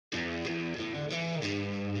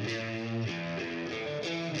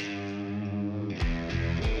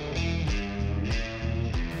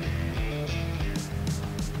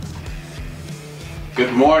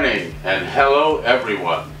Good morning and hello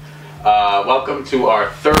everyone. Welcome to our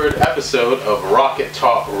third episode of Rocket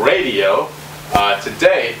Talk Radio.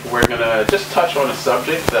 Today we're going to just touch on a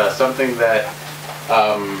subject, something that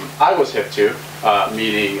I was hip to,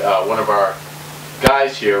 meeting one of our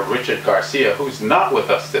guys here, Richard Garcia, who's not with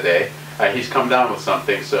us today. He's come down with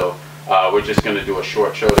something, so we're just going to do a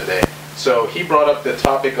short show today. So he brought up the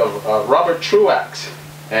topic of Robert Truax.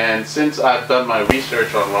 And since I've done my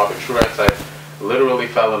research on Robert Truax, I literally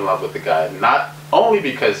fell in love with the guy. Not only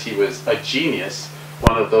because he was a genius,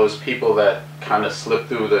 one of those people that kind of slipped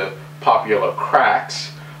through the popular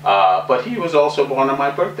cracks, but he was also born on my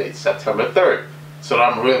birthday, September 3rd. So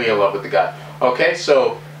I'm really in love with the guy. Okay,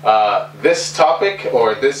 so this topic,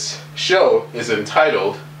 or this show, is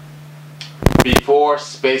entitled Before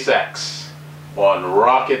SpaceX on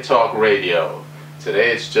Rocket Talk Radio.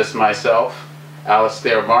 Today it's just myself,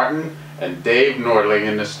 Alistair Martin, and Dave Nordling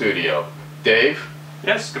in the studio. Dave?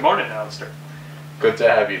 Yes, good morning, Alistair. Good to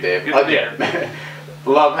have you, Dave. Good to be here.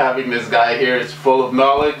 Love having this guy here. It's full of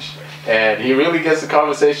knowledge, and he really gets the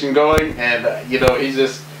conversation going, and you know, he's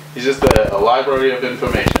just a library of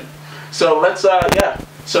information. So let's,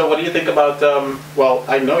 so what do you think about, well,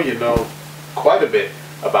 I know you know quite a bit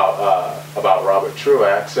about Robert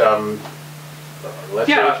Truax. Let's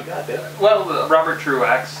hear what you got, Dave. Well, Robert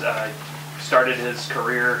Truax started his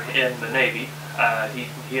career in the Navy.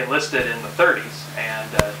 He enlisted in the 30s, and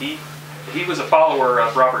he was a follower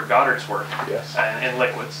of Robert Goddard's work. Yes. In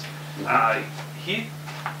liquids. He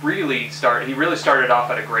really started off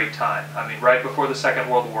at a great time. I mean, right before the Second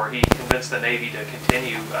World War, he convinced the Navy to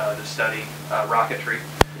continue to study rocketry.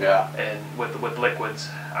 Yeah. And with liquids.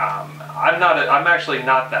 I'm actually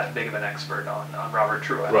not that big of an expert on Robert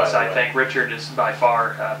Truax. Right, I think Richard is by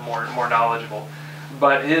far more knowledgeable,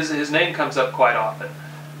 but his name comes up quite often.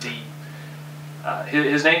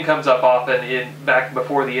 His name comes up often back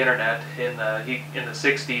before the internet in the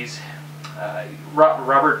 60s.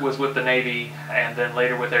 Robert was with the Navy and then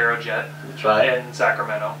later with Aerojet. That's right. In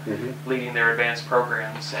Sacramento, leading their advanced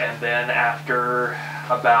programs. And then after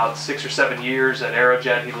about 6 or 7 years at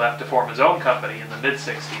Aerojet, he left to form his own company in the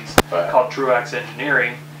mid-60s called Truax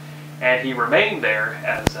Engineering, and he remained there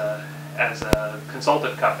as a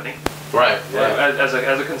consultant company. Right. As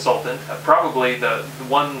a consultant. Probably the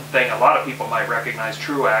one thing a lot of people might recognize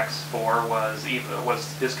Truax for was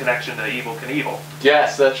his connection to Evel Knievel.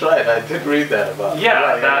 Yes, that's right. I did read that about.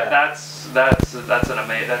 Yeah, that's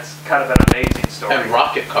kind of an amazing story. And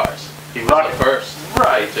rocket cars. He was the first,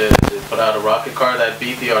 right, to put out a rocket car that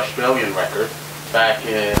beat the Australian record back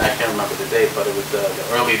in, I can't remember the date, but it was the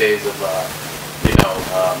early days of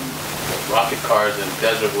rocket cars and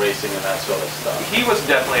desert racing and that sort of stuff. He was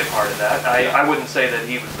definitely a part of that. I wouldn't say that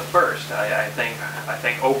he was the first. I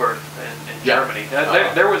think Oberth in Germany.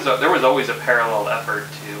 There was always a parallel effort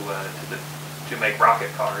to make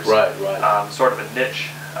rocket cars. Right. Sort of a niche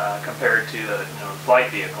compared to the flight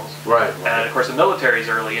vehicles. Right. And of course, the military's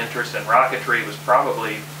early interest in rocketry was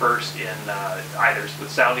probably first in either with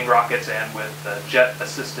sounding rockets and with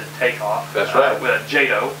jet-assisted takeoff. That's right. With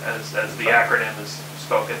JATO, as the acronym is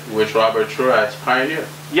spoken. Which Robert Truax pioneered.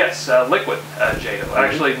 Yes, liquid JATO.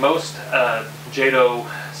 Actually, most JATO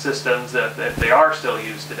systems, if they are still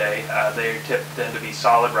used today, they tend to be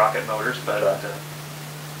solid rocket motors, but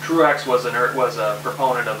Truax was a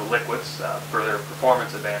proponent of the liquids for their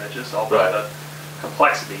performance advantages, although the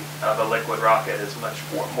complexity of a liquid rocket is much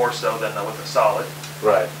more so than with a solid.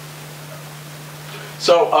 Right.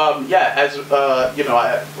 So as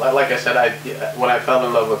like I said, when I fell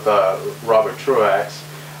in love with Robert Truax,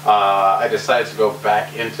 I decided to go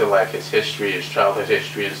back into like his history, his childhood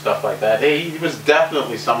history, and stuff like that. He was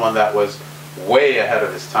definitely someone that was way ahead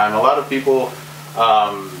of his time. A lot of people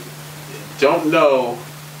don't know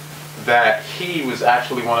that he was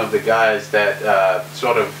actually one of the guys that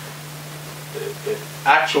sort of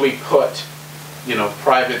actually put,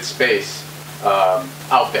 private space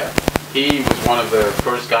out there. He was one of the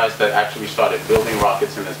first guys that actually started building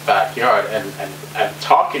rockets in his backyard and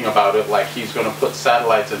talking about it like he's going to put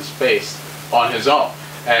satellites in space on his own.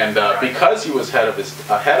 And because he was ahead of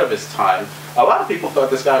his time, a lot of people thought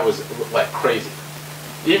this guy was like crazy.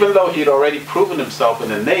 Even though he'd already proven himself in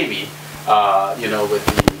the Navy,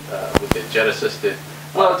 with the jet-assisted.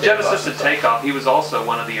 Jet-assisted takeoff. He was also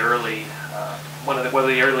one of the early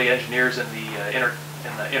early engineers in the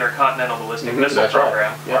Intercontinental Ballistic Missile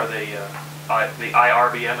Program, or the the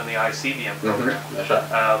IRBM and the ICBM program, That's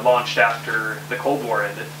right. launched after the Cold War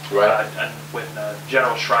ended. Right. And when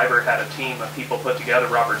General Schreiber had a team of people put together,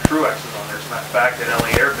 Robert Truax was on there. As a matter of fact, at LA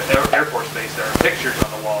Air Force Base, there are pictures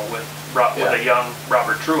on the wall with a young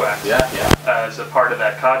Robert Truax as a part of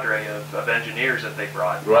that cadre of engineers that they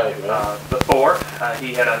brought. Right. The Thor,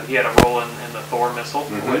 he had a role in the Thor missile,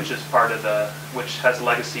 which is part of which has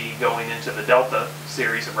legacy going into the Delta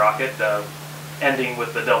series of rocket, ending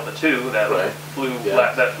with the Delta II that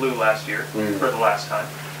flew last year for the last time.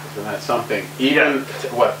 Isn't that something? Even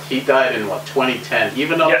he died in 2010.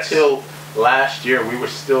 Even up till last year, we were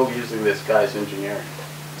still using this guy's engineering.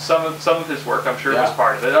 Some of his work, I'm sure, was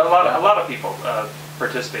part of it. A lot of people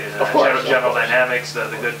participated in that. General Dynamics,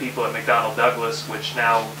 the good people at McDonnell Douglas, which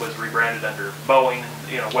now was rebranded under Boeing,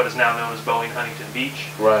 what is now known as Boeing Huntington Beach.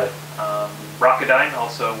 Right. Rocketdyne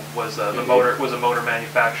also was a motor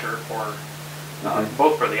manufacturer for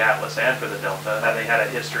both for the Atlas and for the Delta. They had a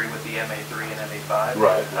history with the MA3 and MA5.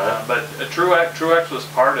 Right. But Truax was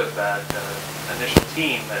part of that initial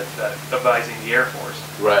team advising the Air Force.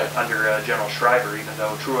 Right. Under General Schreiber, even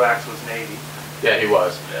though Truax was Navy. Yeah, he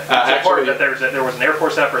was. It's important that there was an Air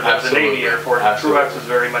Force effort, there was a Navy Air Force, and Truax was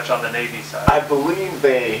very much on the Navy side. I believe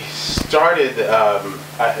they started,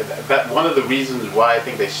 one of the reasons why I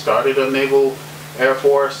think they started a Naval Air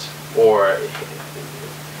Force, or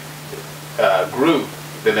grew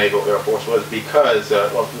the Naval Air Force, was because,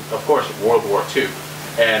 of course, World War II.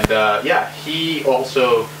 And he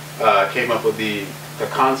also came up with the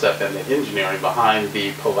concept and the engineering behind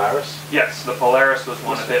the Polaris. Yes, the Polaris was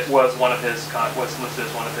listed as one of his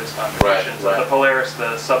contributions. Right. The Polaris,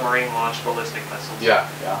 the submarine-launched ballistic missiles.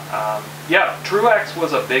 Truax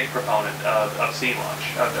was a big proponent of sea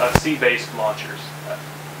launch, of sea-based launchers.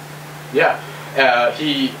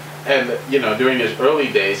 During his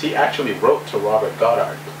early days, he actually wrote to Robert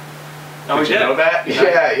Goddard. Oh, Did you know that?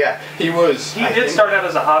 Yeah. He did start out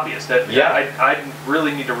as a hobbyist. I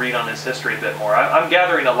really need to read on his history a bit more. I'm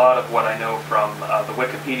gathering a lot of what I know from the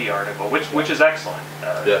Wikipedia article, which is excellent.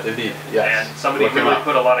 Indeed. Yes. And somebody really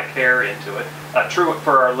put a lot of care into it.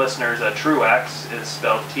 For our listeners, Truax is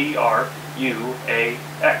spelled Truax.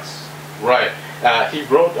 Right. He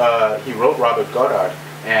wrote Robert Goddard,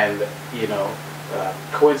 and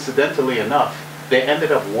coincidentally enough, they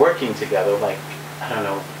ended up working together.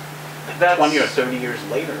 20 or 30 years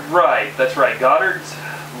later. Right, that's right. Goddard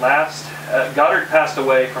passed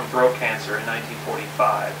away from throat cancer in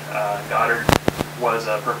 1945. Goddard was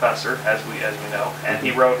a professor, as we know, and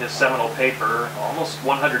he wrote his seminal paper almost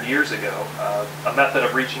 100 years ago, A Method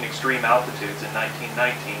of Reaching Extreme Altitudes, in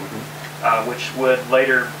 1919, which would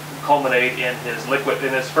later culminate in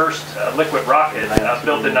his first liquid rocket,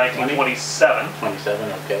 built in 1927.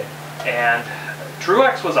 27, okay. And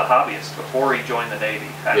Truax was a hobbyist before he joined the Navy,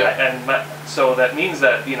 and so that means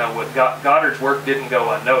that Goddard's work didn't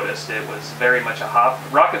go unnoticed. It was very much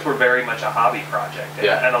rockets were very much a hobby project,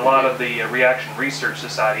 and a lot of the Reaction Research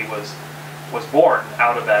Society was born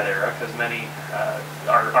out of that era, because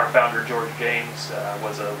our founder George James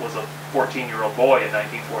was a 14-year-old boy in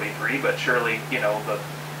 1943, but surely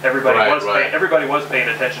everybody was paying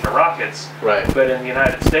attention to rockets. Right. But in the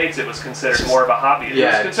United States, it was considered more of a hobby. It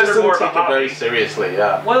was considered more of a hobby. Very seriously.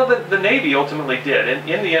 Yeah. Well, the Navy ultimately did.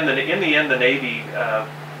 In the end, the Navy.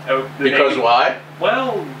 Why?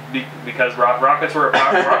 Well, because rockets were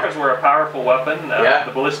a powerful weapon.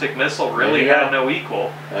 The ballistic missile really had no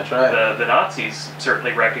equal. That's right. The Nazis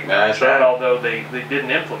certainly recognized that, although they didn't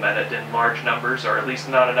implement it in large numbers, or at least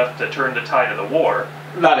not enough to turn the tide of the war.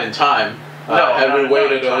 Not in time. Had we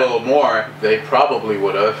waited a little more, they probably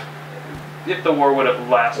would have. If the war would have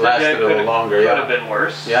lasted a little longer, could have been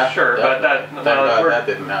worse. Yeah, sure, definitely. but that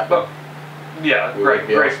didn't happen.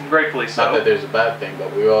 Gratefully so. Not that there's a bad thing,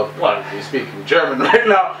 but we all probably speak in German right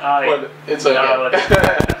now. But it's okay. I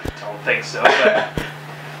don't think so.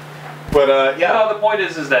 But No, the point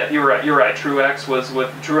is that you're right. Truax was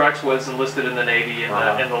enlisted in the Navy in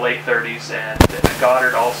the late 30s, and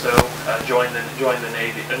Goddard also joined the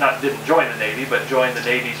Navy. Didn't join the Navy, but joined the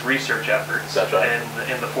Navy's research efforts. That's right.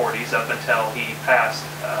 in the 40s up until he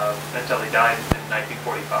died in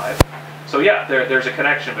 1945. So there's a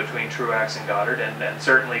connection between Truax and Goddard, and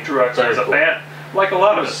certainly Truax was a fan. Like a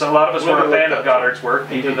lot of us were a fan of Goddard's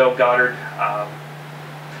work, even though Goddard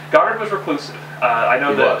was reclusive. I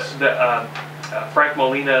know that Frank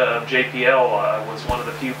Molina of JPL was one of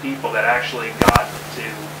the few people that actually got to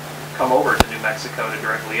come over to New Mexico to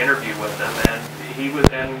directly interview with them, and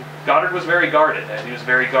Goddard was very guarded, and he was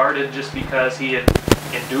very guarded just because he had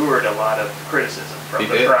endured a lot of criticism from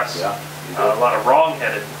the press. A lot of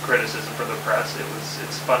wrong-headed criticism from the press.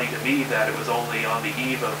 It's funny to me that it was only on the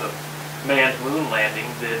eve of manned moon landing,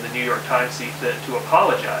 the New York Times see fit to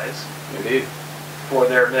apologize. Indeed. For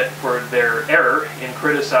their error in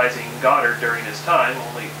criticizing Goddard during his time.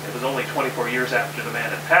 It was only 24 years after the man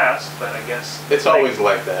had passed, but I guess it's always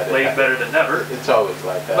like that. Late better than never. It's always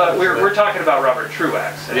like that. But we're talking about Robert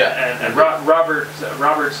Truax, and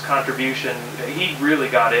Robert's contribution. He really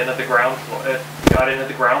got in at the ground floor.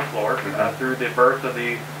 Through the birth of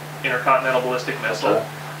the intercontinental ballistic missile,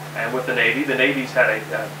 and with the Navy. The Navy's had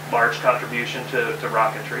a large contribution to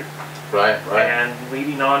rocketry. Right. And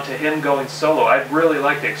leading on to him going solo, I'd really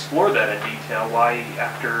like to explore that in detail. Why,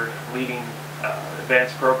 after leading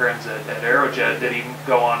advanced programs at Aerojet, did he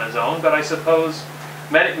go on his own? But I suppose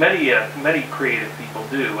many creative people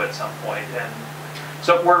do at some point. And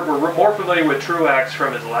so we're more familiar with Truax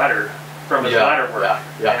from his latter work.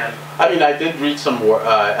 Yeah. And I mean, I did read some more.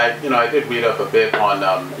 I did read up a bit on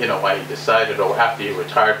why he decided, or after he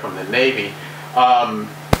retired from the Navy.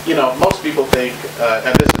 Most people think,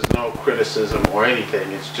 and this is no criticism or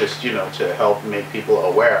anything, it's just, to help make people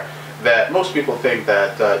aware, that most people think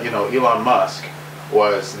that, Elon Musk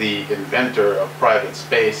was the inventor of private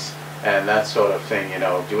space and that sort of thing,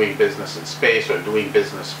 doing business in space or doing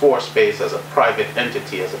business for space as a private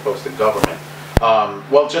entity as opposed to government.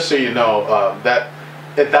 Well, just so you know,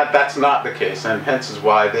 that's not the case, and hence is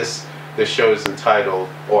why this show is entitled,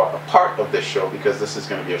 or a part of this show, because this is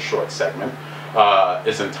going to be a short segment,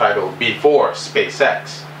 is entitled Before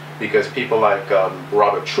SpaceX, because people like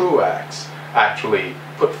Robert Truax actually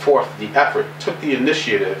put forth the effort, took the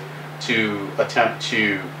initiative to attempt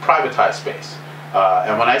to privatize space.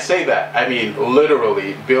 And when I say that, I mean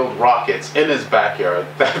literally build rockets in his backyard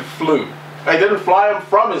that flew. I didn't fly them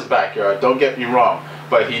from his backyard, don't get me wrong,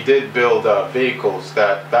 but he did build vehicles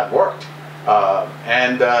that worked.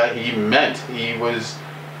 He was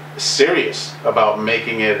serious about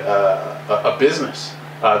making it a business.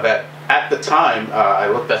 That at the time, I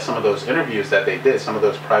looked at some of those interviews that they did, some of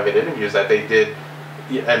those private interviews that they did,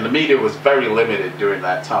 and the media was very limited during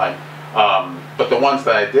that time. But the ones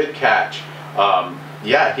that I did catch,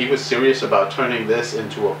 he was serious about turning this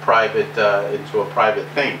into a private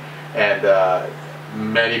thing. And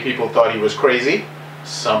many people thought he was crazy.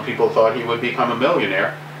 Some people thought he would become a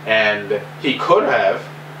millionaire, and he could have.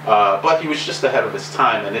 But he was just ahead of his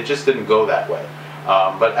time, and it just didn't go that way.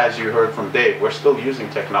 But as you heard from Dave, we're still using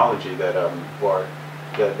technology that he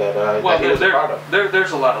was a part of.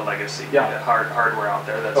 There's a lot of legacy hardware out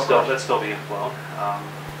there that's still being flown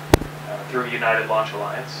through United Launch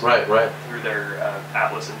Alliance. Right. Through their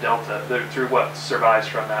Atlas and Delta, through what survives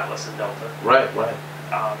from Atlas and Delta. Right.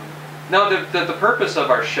 Now, the purpose of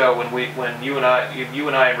our show, when you and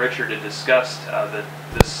I and Richard had discussed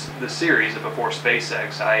the series of Before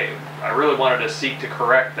SpaceX, I really wanted to seek to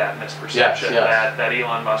correct that misperception that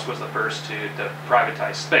Elon Musk was the first to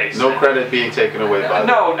privatize space. No credit being taken away by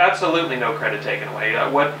no, absolutely no credit taken away.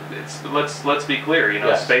 Let's be clear.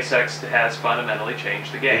 SpaceX has fundamentally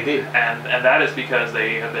changed the game, Indeed. and that is because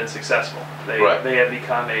they have been successful. They have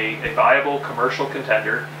become a viable commercial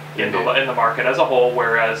contender in the market as a whole,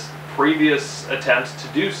 whereas previous attempts to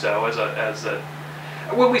do so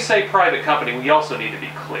when we say private company, we also need to be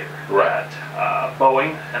clear that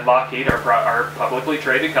Boeing and Lockheed are publicly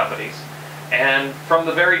traded companies, and from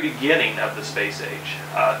the very beginning of the space age,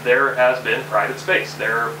 there has been private space.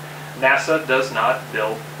 NASA does not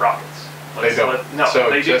build rockets. They don't.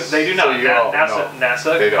 They do not.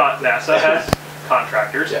 NASA has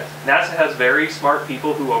contractors. Yes. NASA has very smart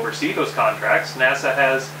people who oversee those contracts. NASA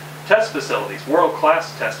has test facilities,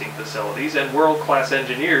 world-class testing facilities, and world-class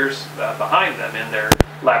engineers behind them in their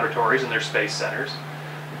laboratories and their space centers.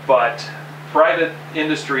 But private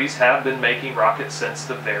industries have been making rockets since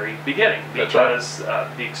the very beginning, because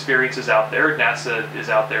the experience is out there. NASA is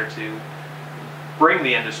out there to bring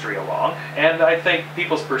the industry along, and I think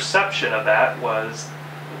people's perception of that was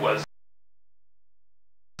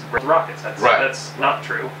rockets. That's not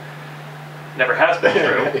true. Never has been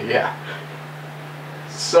true. Yeah.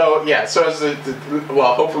 So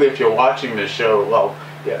hopefully if you're watching this show,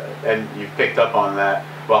 and you've picked up on that,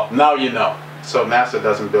 now you know. So NASA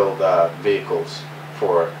doesn't build vehicles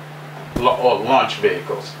or launch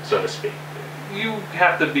vehicles, so to speak. You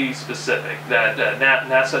have to be specific that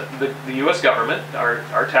NASA, the U.S. government,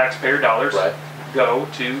 our taxpayer dollars go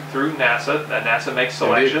through NASA. NASA makes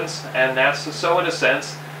selections, and NASA. So in a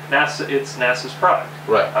sense, it's NASA's product.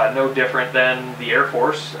 Right. No different than the Air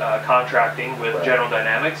Force contracting with General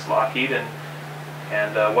Dynamics, Lockheed,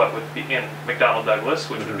 and what would be in McDonnell Douglas,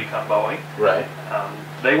 which would become Boeing. Right.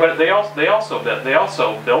 They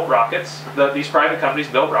also built rockets. These private companies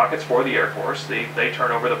built rockets for the Air Force. They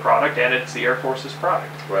turn over the product, and it's the Air Force's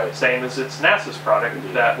product. Right. Same as it's NASA's product.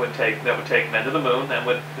 Indeed. that would take men to the moon and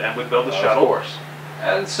would build the shuttle. Of course.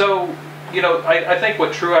 And so, you know, I think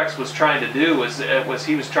what Truax was trying to do was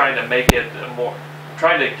he was trying to make it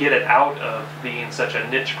trying to get it out of being such a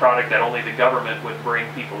niche product that only the government would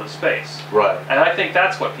bring people to space. Right. And I think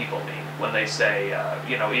that's what people mean when they say,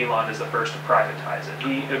 you know, Elon is the first to privatize it.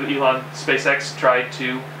 SpaceX tried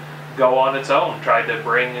to go on its own, tried to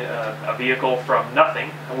bring a vehicle from nothing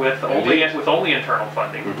with only internal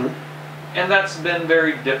funding. And that's been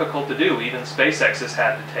very difficult to do. Even SpaceX has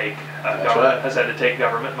had to take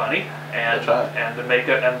government money and to make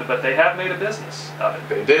but they have made a business of it.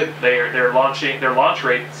 They did. Their launch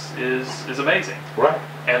rates is amazing. Right.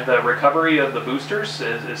 And the recovery of the boosters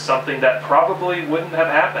is something that probably wouldn't have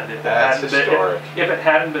happened if it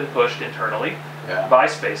hadn't been pushed internally. Yeah. By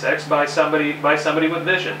SpaceX, by somebody with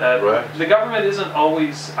vision. Right. The government isn't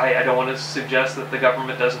always. I don't want to suggest that the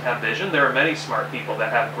government doesn't have vision. There are many smart people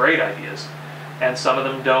that have great ideas, and some of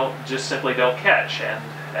them simply don't catch. And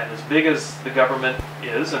as big as the government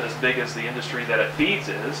is, and as big as the industry that it feeds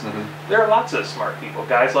is, there are lots of smart people.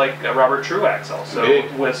 Guys like Robert Truax also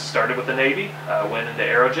started with the Navy, went into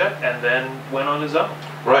Aerojet, and then went on his own.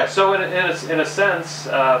 Right. So in a sense.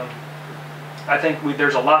 I think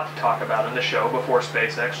there's a lot to talk about in the show before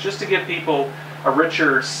SpaceX, just to give people a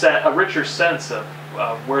richer sense of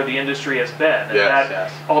where the industry has been,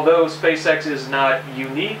 and although SpaceX is not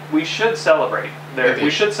unique, we should celebrate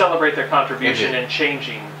their contribution in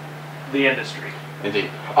changing the industry.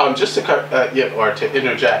 Indeed. Just to to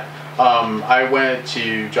interject, I went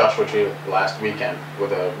to Joshua Tree last weekend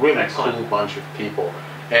with a really cool bunch of people,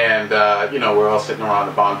 and you know, we're all sitting around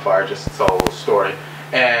the bonfire, just to tell a little story.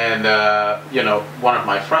 And, you know, one of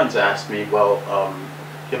my friends asked me, well,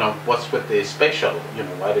 you know, what's with the space shuttle? You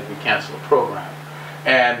know, why did we cancel the program?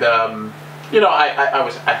 And, you know,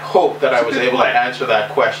 I hope that I was able to answer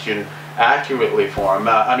that question accurately for him.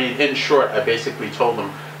 I mean, in short, I basically told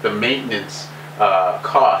him the maintenance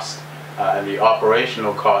cost and the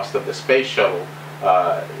operational cost of the space shuttle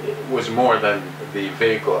was more than the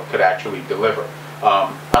vehicle could actually deliver.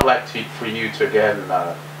 I'd like for you to, again,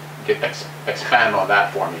 expand on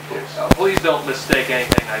that for me, please. Please don't mistake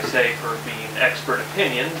anything I say for being expert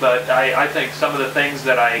opinion, but I think some of the things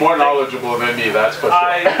that more knowledgeable than me, that's for sure.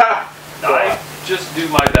 I just do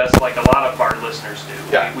my best, like a lot of our listeners do.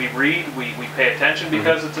 Yeah. We read, we pay attention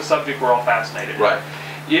because it's a subject we're all fascinated with. Right.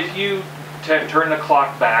 If you turn the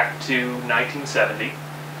clock back to 1970,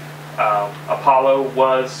 Apollo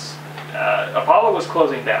was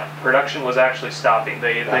closing down. Production was actually stopping.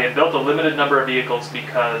 They had built a limited number of vehicles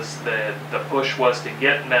because the push was to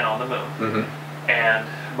get men on the moon. And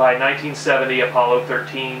by 1970, Apollo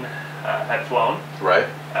 13 had flown. Right.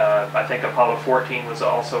 I think Apollo 14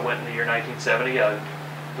 also went in the year 1970.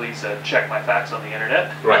 Please check my facts on the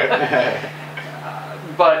internet. Right.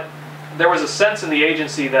 But there was a sense in the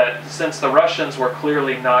agency that since the Russians were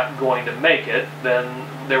clearly not going to make it, then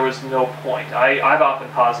there was no point. I've often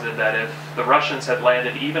posited that if the Russians had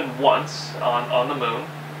landed even once on the moon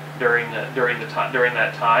during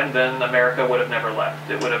that time, then America would have never left.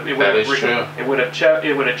 It would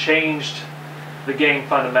have changed the game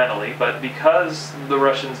fundamentally. But because the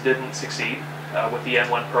Russians didn't succeed with the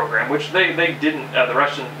N-1 program, which they didn't,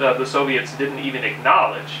 the Soviets didn't even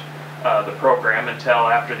acknowledge the program until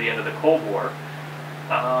after the end of the Cold War.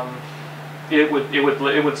 It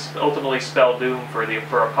would ultimately spell doom for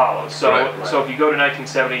Apollo. So so if you go to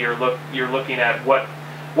 1970, you're looking at what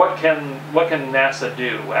can NASA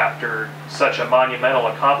do after such a monumental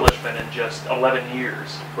accomplishment in just 11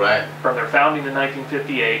 years? Right. From their founding in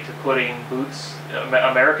 1958 to putting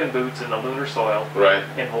American boots in the lunar soil. Right.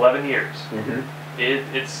 In 11 years.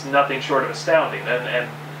 It's nothing short of astounding. And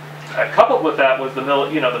coupled with that was the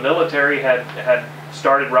military had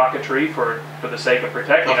started rocketry for the sake of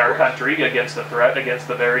protecting our country against the threat, against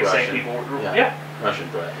the very same people. Russian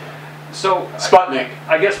threat. So Sputnik.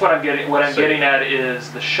 I guess what I'm getting at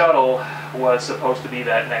is the shuttle was supposed to be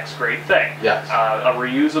that next great thing. Yes. A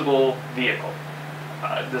reusable vehicle.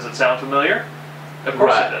 Does it sound familiar? Of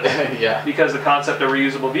course it does. Yeah. Because the concept of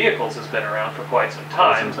reusable vehicles has been around for quite some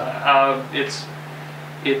time.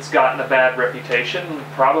 It's gotten a bad reputation,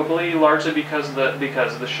 probably largely because of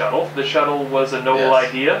the shuttle. The shuttle was a noble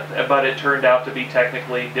idea, but it turned out to be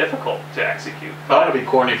technically difficult to execute. I want to be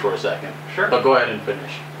corny for a second. Sure. But go ahead and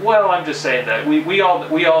finish. Well, I'm just saying that we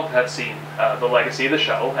all have seen the legacy of the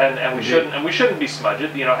shuttle, and we shouldn't besmudge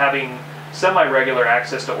it. You know, having semi-regular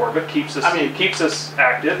access to orbit keeps us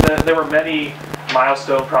active. There were many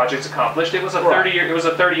milestone projects accomplished. It was a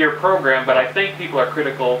 30-year program, but I think people are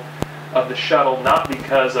critical of the shuttle not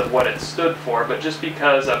because of what it stood for, but just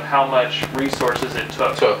because of how much resources it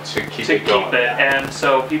took to keep it going. And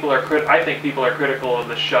so I think people are critical of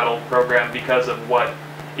the shuttle program because of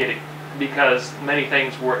because many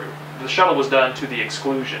things the shuttle was done to the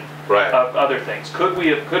exclusion of other things. Could we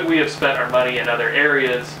have spent our money in other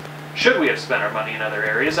areas? Should we have spent our money in other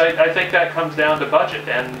areas? I think that comes down to budget,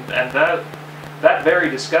 and that very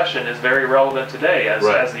discussion is very relevant today as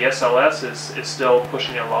the SLS is still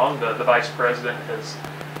pushing along. The Vice President has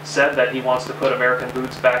said that he wants to put American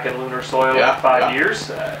boots back in lunar soil in 5 years.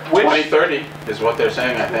 2030 is what they're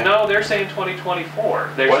saying, I think. No, they're saying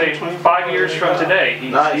 2024. They're saying 5 years from today.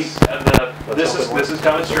 This is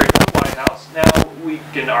coming straight from the White House. Now, we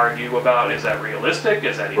can argue about, is that realistic?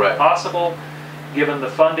 Is that even possible? Given the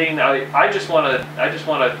funding, I just want to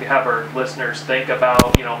have our listeners think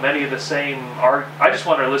about, many of the same. I just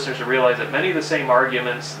want our listeners to realize that many of the same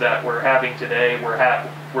arguments that we're having today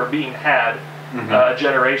were being had a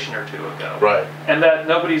generation or two ago. Right. And that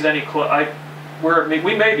nobody's any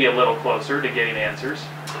we may be a little closer to getting answers.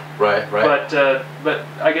 Right. But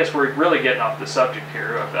I guess we're really getting off the subject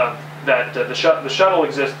here of that the shuttle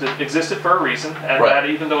existed for a reason, and that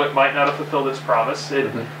even though it might not have fulfilled its promise,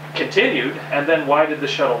 it continued. And then why did the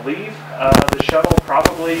shuttle leave? The shuttle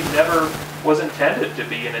probably never was intended to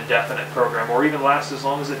be an indefinite program or even last as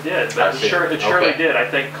long as it did, but it surely did. I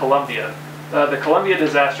think the Columbia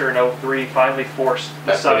disaster in '03 finally forced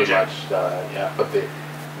the subject.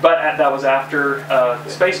 But that was after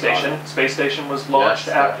Space Station. Space Station was launched,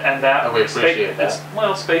 and that we appreciate that.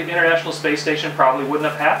 International Space Station probably wouldn't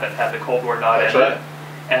have happened had the Cold War not ended.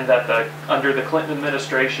 And that under the Clinton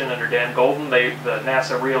administration, under Dan Golden, the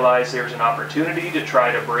NASA realized there was an opportunity to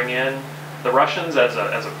try to bring in the Russians as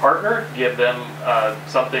a partner, give them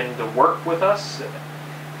something to work with us.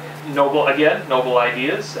 Noble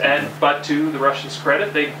ideas, but to the Russians'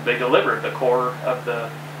 credit, they delivered. The core of the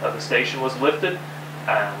station was lifted.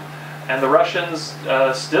 And the Russians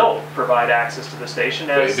still provide access to the station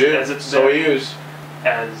as it's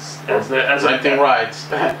renting rights.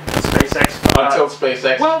 SpaceX until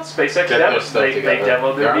SpaceX. Well, SpaceX they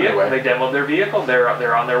demoed their vehicle. They demoed their vehicle. They're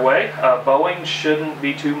on their way. Boeing shouldn't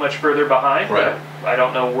be too much further behind. Right. I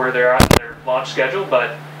don't know where they're at in their launch schedule,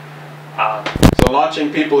 but. So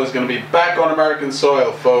launching people is going to be back on American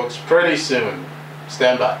soil, folks, pretty soon.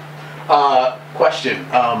 Stand by. Question.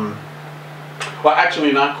 Well,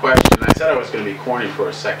 actually, not question. I said I was going to be corny for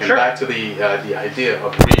a second. Sure. Back to the idea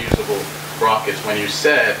of reusable rockets. When you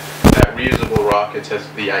said that reusable rockets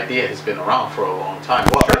the idea has been around for a long time.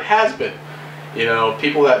 Well, it has been.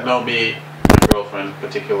 People that know me, my girlfriend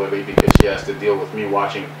particularly, because she has to deal with me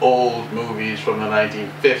watching old movies from the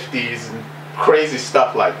 1950s and crazy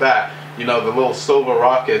stuff like that. The little silver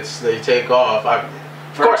rockets they take off. Of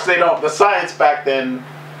course, they don't. The science back then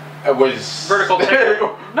was vertical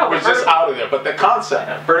was just out of there, but the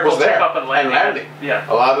concept vertical was there take-up and landing. Yeah,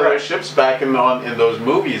 a lot of those ships back in those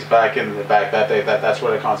movies back that day, that's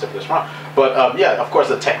where the concept is from. But yeah, of course,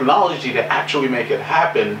 the technology to actually make it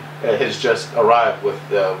happen has just arrived with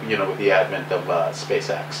with the advent of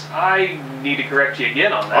SpaceX. I need to correct you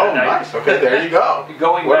again on that. Oh, nice. Okay, there you go.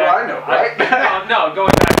 Going what back, do I know, right? No,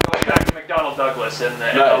 going back to McDonnell Douglas in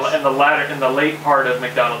the late part of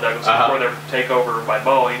McDonnell Douglas before their takeover by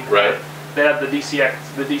Boeing. Right. They had the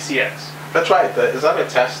DCX. That's right. Is that a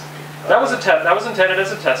test? That was that was intended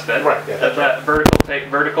as a test bed. Right. Yeah, that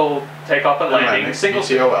vertical takeoff and landing. Single.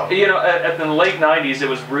 In the late '90s, it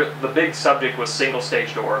was the big subject was single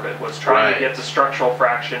stage to orbit. Was trying to get the structural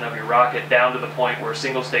fraction of your rocket down to the point where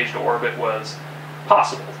single stage to orbit was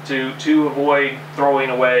possible to avoid throwing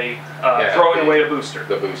away a booster.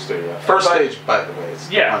 The booster, yeah. First stage, by the way, is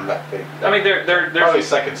on that thing. I mean, there's probably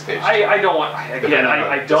second stage. I don't want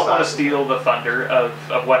to steal the thunder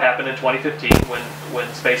of what happened in 2015 when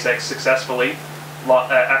SpaceX successfully,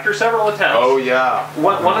 after several attempts. Oh yeah.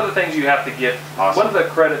 One of the things you have to give, one of the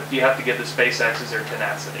credit you have to give to SpaceX is their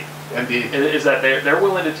tenacity. Indeed. Is that they're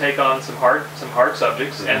willing to take on some hard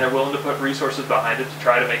subjects, and they're willing to put resources behind it to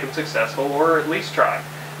try to make them successful, or at least try.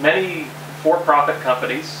 Many for-profit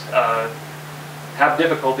companies have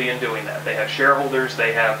difficulty in doing that. They have shareholders.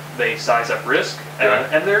 They size up risk,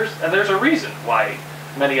 and there's a reason why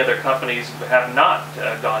many other companies have not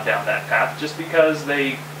gone down that path, just because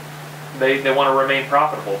they want to remain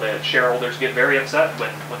profitable. The shareholders get very upset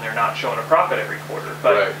when they're not showing a profit every quarter.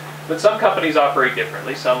 But some companies operate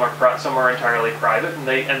differently. Some are entirely private, and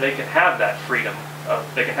they can have that freedom.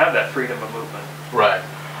 They can have that freedom of movement. Right.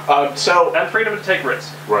 And freedom to take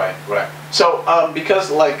risks. Right. So because,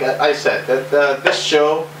 like I said, that this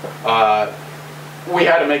show we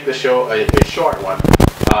had to make the show a short one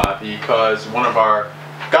because one of our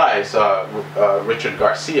guys, Richard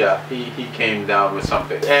Garcia, he came down with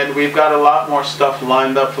something, and we've got a lot more stuff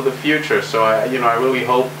lined up for the future. So I really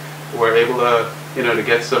hope we're able to to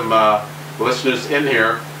get some listeners in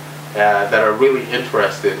here that are really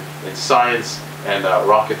interested in science and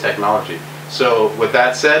rocket technology. So with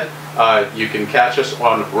that said, you can catch us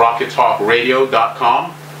on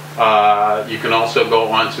rockettalkradio.com. You can also go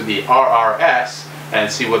onto the RRS and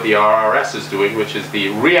see what the RRS is doing, which is the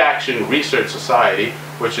Reaction Research Society,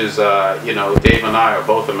 which is, Dave and I are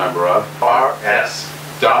both a member of, rs.org,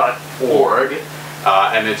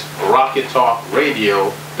 and it's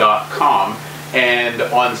rockettalkradio.com. And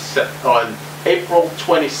on April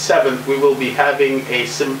 27th, we will be having a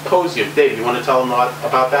symposium. Dave, you want to tell them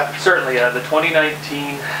about that? Certainly. The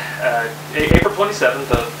 2019, April 27th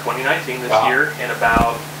of 2019 this year, in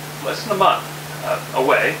about less than a month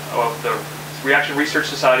away, the Reaction Research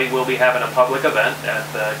Society will be having a public event at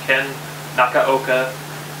the Ken Nakaoka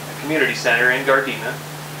Community Center in Gardena.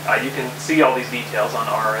 You can see all these details on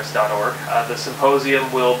rs.org. The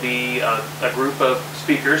symposium will be a group of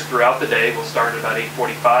speakers throughout the day. We'll start at about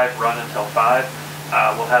 8:45, run until 5.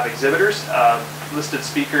 We'll have exhibitors. Listed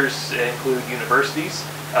speakers include universities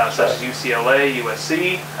such as UCLA,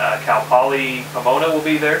 USC, Cal Poly Pomona will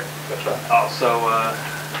be there. That's right. Also,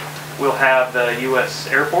 we'll have the U.S.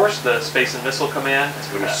 Air Force, the Space and Missile Command. It's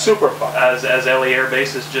going to be super fun. As LA Air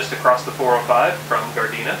Base is just across the 405 from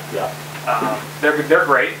Gardena. Yeah. They're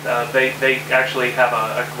great. They actually have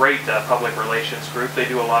a great public relations group. They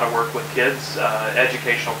do a lot of work with kids,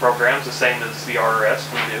 educational programs, the same as the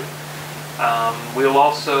RRS we do. We'll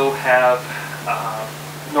also have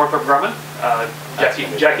Northrop Grumman.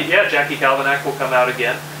 Jackie Calvinack will come out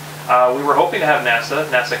again. We were hoping to have NASA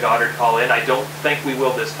Goddard call in. I don't think we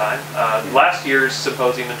will this time. Last year's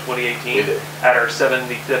symposium in 2018 at our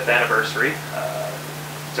 75th anniversary.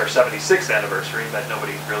 It's our 76th anniversary, but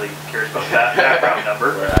nobody really cares about that background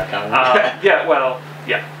number.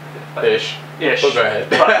 Ish. Ish. Well, go ahead.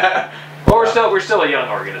 But we're still a young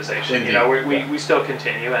organization. Indeed. We still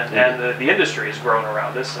continue, and the industry has grown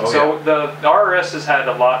around us. And the RRS has had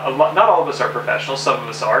a lot. Not all of us are professionals. Some of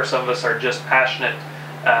us are. Some of us are just passionate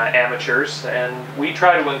amateurs, and we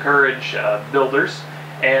try to encourage builders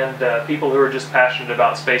and people who are just passionate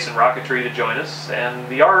about space and rocketry to join us. And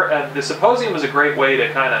the symposium is a great way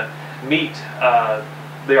to kind of meet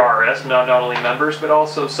the RRS, not only members, but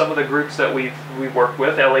also some of the groups that we've worked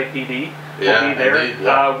with. LAPD will be there. Indeed,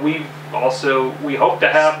 yeah. We hope to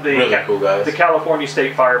have the really cool guys. The California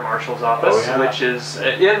State Fire Marshal's Office, which is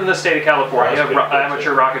in the state of California.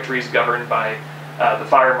 Amateur rocketry is governed by the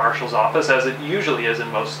Fire Marshal's Office, as it usually is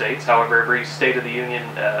in most states. However, every state of the union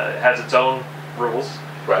has its own rules.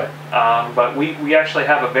 Right. But we actually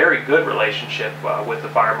have a very good relationship with the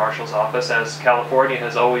Fire Marshal's Office, as California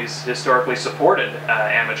has always historically supported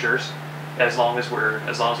amateurs as long as we're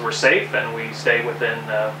safe and we stay within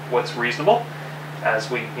what's reasonable.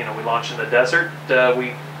 As we launch in the desert,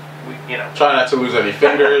 we try not to lose any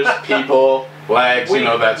fingers, people, flags,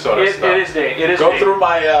 that sort of stuff. It is. Go through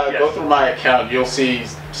my account. You'll see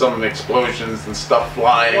some explosions and stuff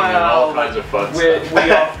flying and all kinds of fun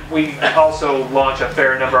stuff. We also launch a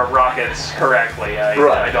fair number of rockets correctly.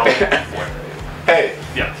 Right. I don't. Hey,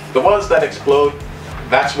 the ones that explode,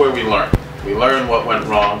 that's where we learn. We learn what went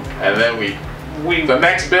wrong, and then the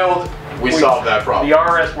next build, we solve that problem. The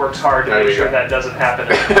RS works hard to make sure that doesn't happen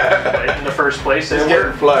in the first place. It's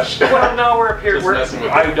getting flushed. Well, no, we're up here.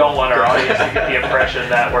 I don't want our audience to get the impression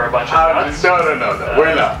that we're a bunch of nuts. No,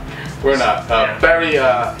 we're not. We're not. Very,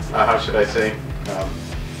 how should I say,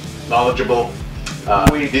 knowledgeable.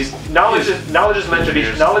 Knowledge is meant to be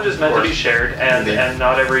shared, and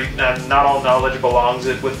not all knowledge belongs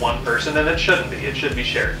with one person, and it shouldn't be. It should be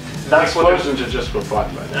shared. Explosions are just for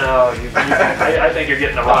fun, but no, I think you're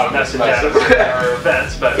getting the wrong message out of our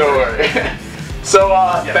events. But don't worry. So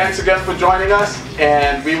thanks again for joining us,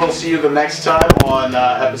 and we will see you the next time on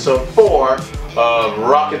episode 4 of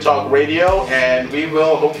Rocket Talk Radio, and we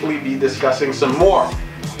will hopefully be discussing some more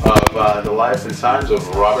of the life and times of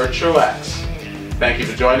Robert Truax. Thank you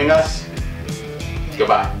for joining us.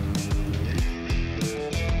 Goodbye.